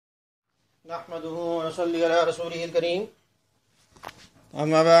नहमदुहु व नसल्ली अला रसूलिहिल करीम।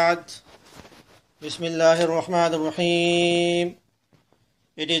 अम्मा बअद। Bismillahir-Rahmanir-Rahim.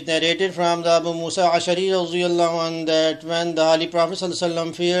 It is narrated from the Abu Musa Ashari radhiyallahu anhu that when the Holy Prophet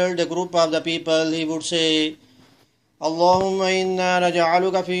ﷺ feared a group of the people, he would say, Allahumma inna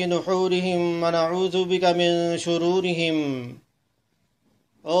naj'aluka fi nuhurihim wa na'udhu bika min shururihim.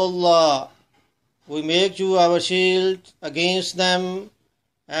 O Allah, we make you our shield against them,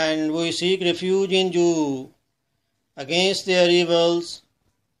 and we seek refuge in you against their evils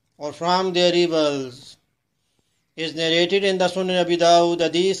or from their evils. Is narrated in the Sunan Abi Dawud,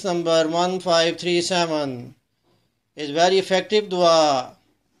 hadith number 1537. Is very effective dua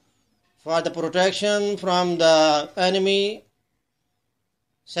for the protection from the enemy.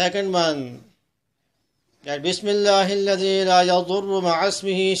 Second one, that Bismillahilladzi la yadurru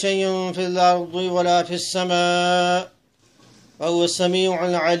ma'asmihi shayyun fil ardi wa la fis sama' wa huwa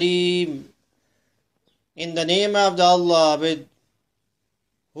as-sami'ul alim. In the name of the Allah with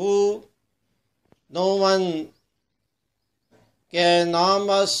who no one can harm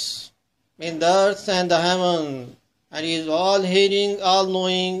us in the earth and the heaven, and He is all hearing, all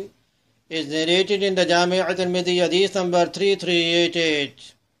knowing, is narrated in the Jami' al-Tirmidhi, hadith number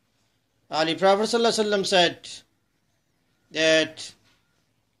 3388. Holy Prophet ﷺ said that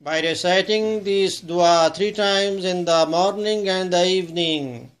by reciting this dua 3 times in the morning and the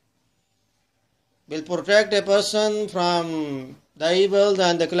evening will protect a person from the evils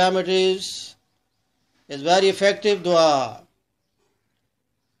and the calamities. Is very effective dua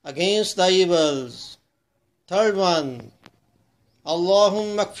against the evils. Third one,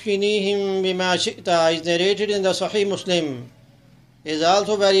 Allahumma kfinihim bima shi'ta, is narrated in the Sahih Muslim. Is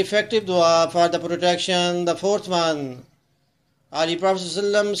also very effective dua for the protection. The fourth one, Holy Prophet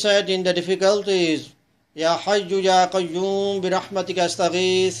ﷺ said in the difficulties, Ya Hayyu Ya Qayyum bi rahmatika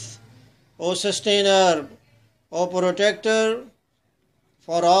astaghith, O Sustainer, O Protector,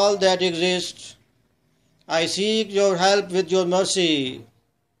 for all that exists, I seek your help with your mercy.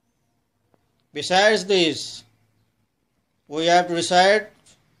 Besides this, we have to recite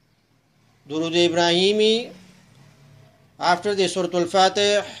Durud Ibrahimi after the Surah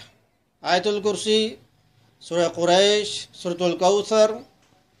Al-Fatih, Ayatul Kursi, Surah Quraysh, Surah Al-Kawthar,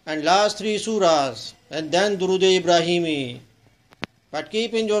 and last 3 surahs, and then Durud Ibrahimi. But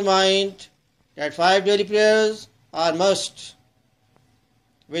keep in your mind that 5 daily prayers are must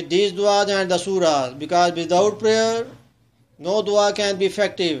with these du'as and the surahs, because without prayer, no dua can be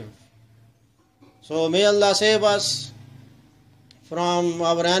effective. So may Allah save us from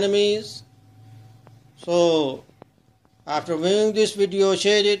our enemies. So after viewing this video,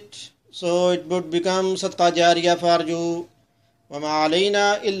 share it so it would become sadqa jariyah for you. وَمَا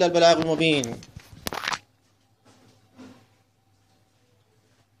عَلَيْنَا إِلَّا الْبَلَاغُ الْمُبِينُ.